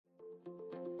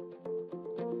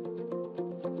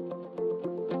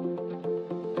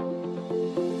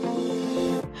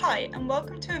Hi, and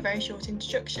welcome to a very short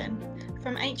introduction.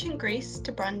 From ancient Greece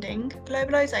to branding,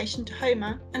 globalisation to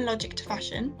Homer, and logic to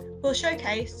fashion, we'll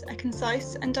showcase a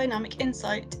concise and dynamic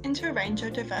insight into a range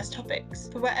of diverse topics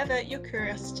for wherever your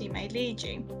curiosity may lead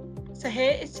you. So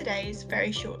here is today's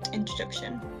very short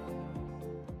introduction.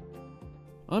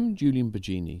 I'm Julian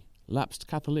Bergini, lapsed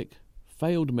Catholic,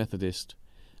 failed Methodist,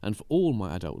 and for all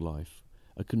my adult life,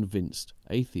 a convinced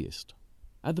atheist.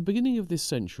 At the beginning of this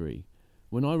century,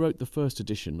 when I wrote the first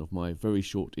edition of my very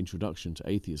short introduction to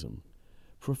atheism,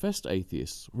 professed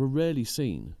atheists were rarely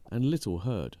seen and little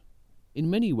heard. In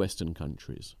many Western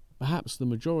countries, perhaps the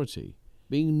majority,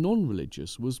 being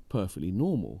non-religious was perfectly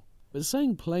normal, but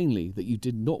saying plainly that you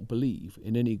did not believe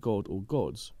in any god or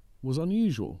gods was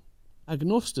unusual.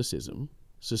 Agnosticism,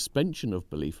 suspension of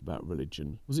belief about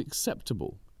religion, was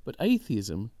acceptable, but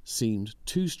atheism seemed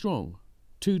too strong,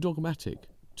 too dogmatic,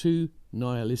 too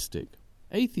nihilistic.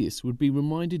 Atheists would be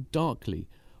reminded darkly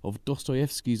of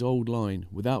Dostoevsky's old line,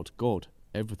 "Without God,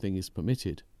 everything is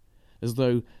permitted," as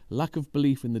though lack of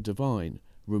belief in the divine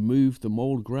removed the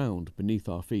moral ground beneath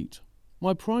our feet.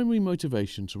 My primary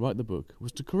motivation to write the book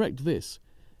was to correct this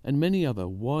and many other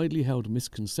widely held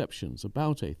misconceptions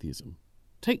about atheism.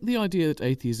 Take the idea that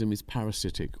atheism is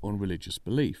parasitic on religious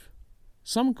belief.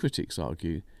 Some critics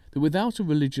argue that without a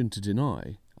religion to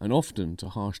deny, and often to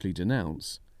harshly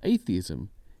denounce, atheism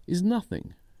is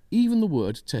nothing. Even the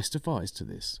word testifies to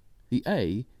this. The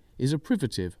A is a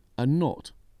privative, a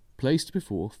not, placed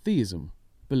before theism,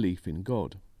 belief in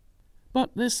God.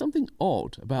 But there's something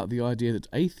odd about the idea that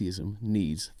atheism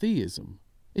needs theism.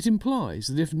 It implies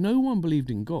that if no one believed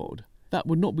in God, that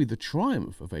would not be the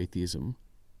triumph of atheism,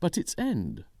 but its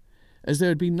end, as there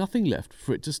would be nothing left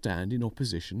for it to stand in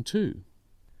opposition to.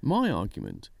 My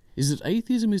argument is that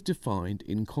atheism is defined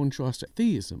in contrast to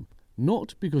theism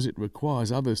not because it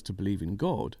requires others to believe in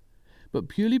God, but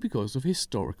purely because of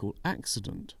historical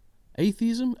accident.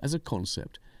 Atheism as a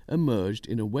concept emerged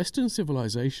in a Western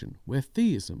civilization where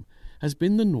theism has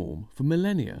been the norm for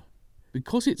millennia.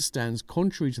 Because it stands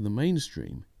contrary to the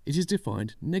mainstream, it is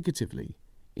defined negatively,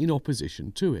 in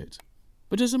opposition to it.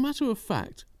 But as a matter of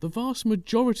fact, the vast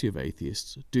majority of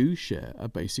atheists do share a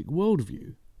basic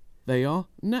worldview. They are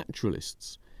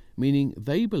naturalists, meaning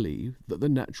they believe that the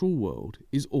natural world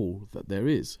is all that there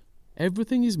is.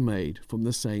 Everything is made from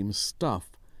the same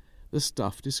stuff, the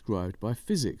stuff described by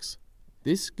physics.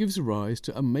 This gives rise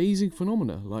to amazing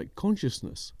phenomena like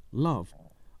consciousness, love,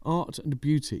 art and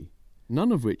beauty,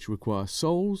 none of which require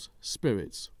souls,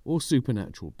 spirits, or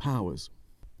supernatural powers.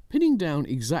 Pinning down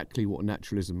exactly what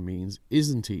naturalism means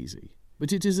isn't easy,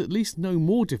 but it is at least no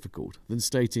more difficult than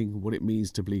stating what it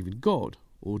means to believe in God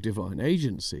or divine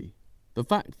agency. The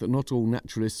fact that not all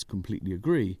naturalists completely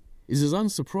agree is as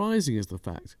unsurprising as the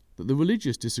fact that the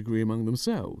religious disagree among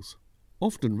themselves,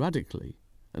 often radically,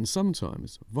 and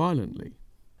sometimes violently.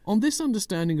 On this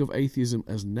understanding of atheism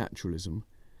as naturalism,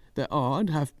 there are and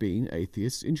have been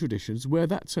atheists in traditions where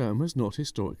that term has not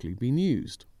historically been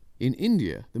used. In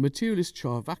India, the materialist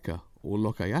Charvaka or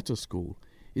Lokayata school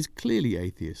is clearly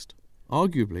atheist.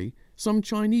 Arguably, some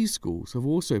Chinese schools have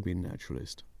also been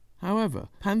naturalist. However,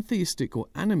 pantheistic or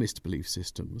animist belief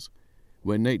systems,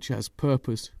 where nature has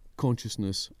purpose,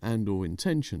 consciousness and or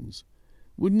intentions,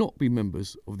 would not be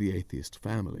members of the atheist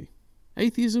family.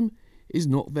 Atheism is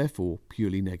not therefore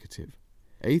purely negative.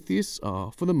 Atheists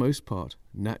are, for the most part,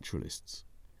 naturalists.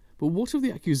 But what of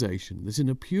the accusation that in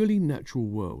a purely natural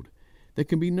world there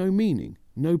can be no meaning,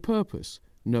 no purpose,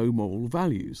 no moral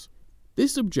values?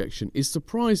 This objection is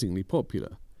surprisingly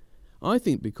popular, I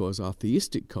think because our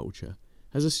theistic culture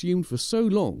has assumed for so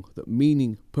long that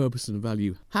meaning, purpose and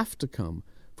value have to come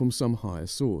from some higher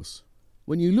source.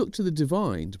 When you look to the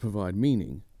divine to provide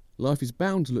meaning, life is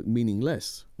bound to look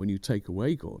meaningless when you take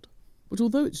away God. But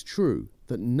although it's true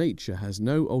that nature has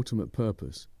no ultimate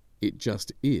purpose, it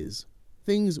just is,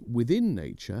 things within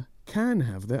nature can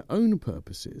have their own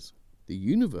purposes. The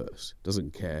universe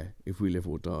doesn't care if we live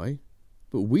or die,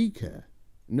 but we care.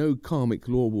 No karmic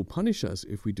law will punish us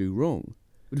if we do wrong,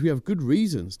 but we have good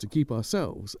reasons to keep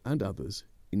ourselves and others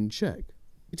in check.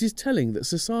 It is telling that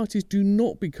societies do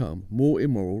not become more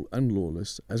immoral and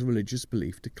lawless as religious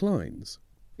belief declines.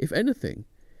 If anything,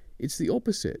 it's the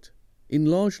opposite. In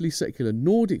largely secular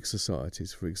Nordic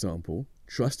societies, for example,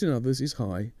 trust in others is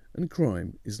high and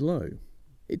crime is low.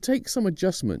 It takes some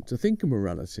adjustment to think of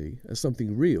morality as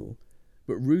something real,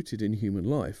 but rooted in human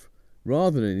life,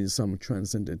 rather than in some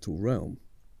transcendental realm.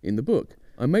 In the book,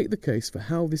 I make the case for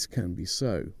how this can be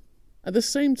so. At the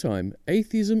same time,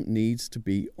 atheism needs to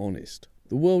be honest.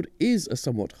 The world is a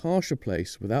somewhat harsher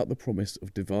place without the promise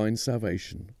of divine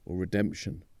salvation or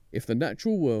redemption. If the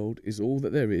natural world is all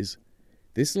that there is,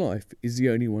 This life is the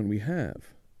only one we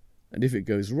have, and if it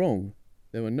goes wrong,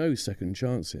 there are no second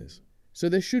chances. So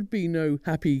there should be no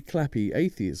happy-clappy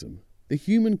atheism. The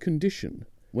human condition,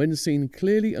 when seen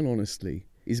clearly and honestly,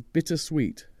 is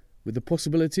bittersweet, with the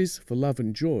possibilities for love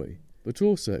and joy, but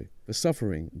also for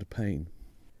suffering and pain.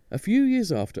 A few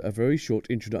years after a very short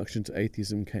introduction to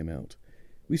atheism came out,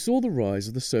 we saw the rise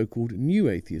of the so-called New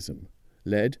Atheism,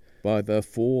 led by the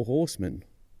Four Horsemen,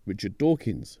 Richard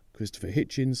Dawkins, Christopher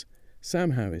Hitchens,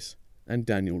 Sam Harris, and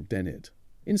Daniel Dennett.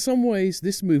 In some ways,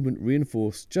 this movement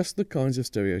reinforced just the kinds of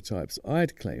stereotypes I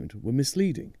had claimed were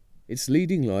misleading. Its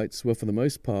leading lights were for the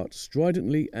most part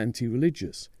stridently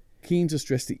anti-religious, keen to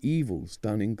stress the evils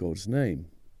done in God's name.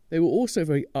 They were also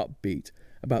very upbeat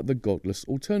about the godless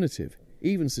alternative,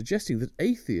 even suggesting that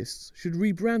atheists should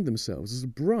rebrand themselves as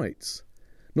brights,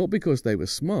 not because they were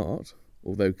smart,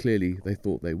 although clearly they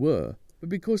thought they were, but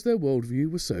because their worldview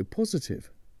was so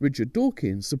positive. Richard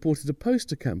Dawkins supported a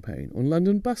poster campaign on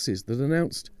London buses that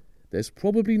announced, "There's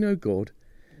probably no God,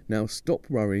 now stop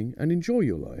worrying and enjoy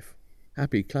your life."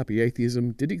 Happy clappy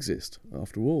atheism did exist,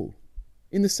 after all.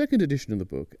 In the second edition of the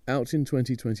book, out in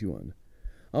 2021,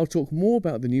 I'll talk more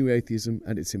about the New Atheism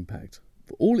and its impact.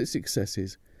 For all its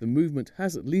successes, the movement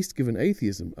has at least given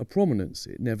atheism a prominence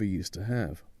it never used to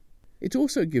have. It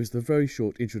also gives the very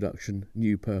short introduction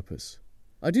new purpose.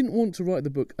 I didn't want to write the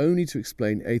book only to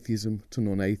explain atheism to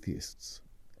non-atheists.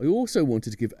 I also wanted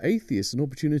to give atheists an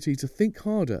opportunity to think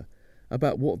harder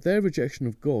about what their rejection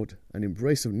of God and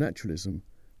embrace of naturalism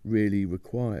really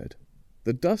required.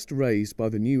 The dust raised by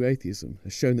the New Atheism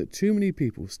has shown that too many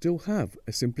people still have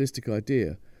a simplistic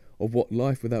idea of what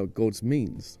life without God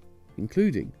means,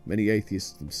 including many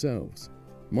atheists themselves.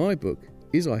 My book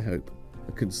is, I hope,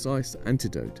 a concise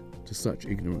antidote to such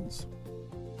ignorance.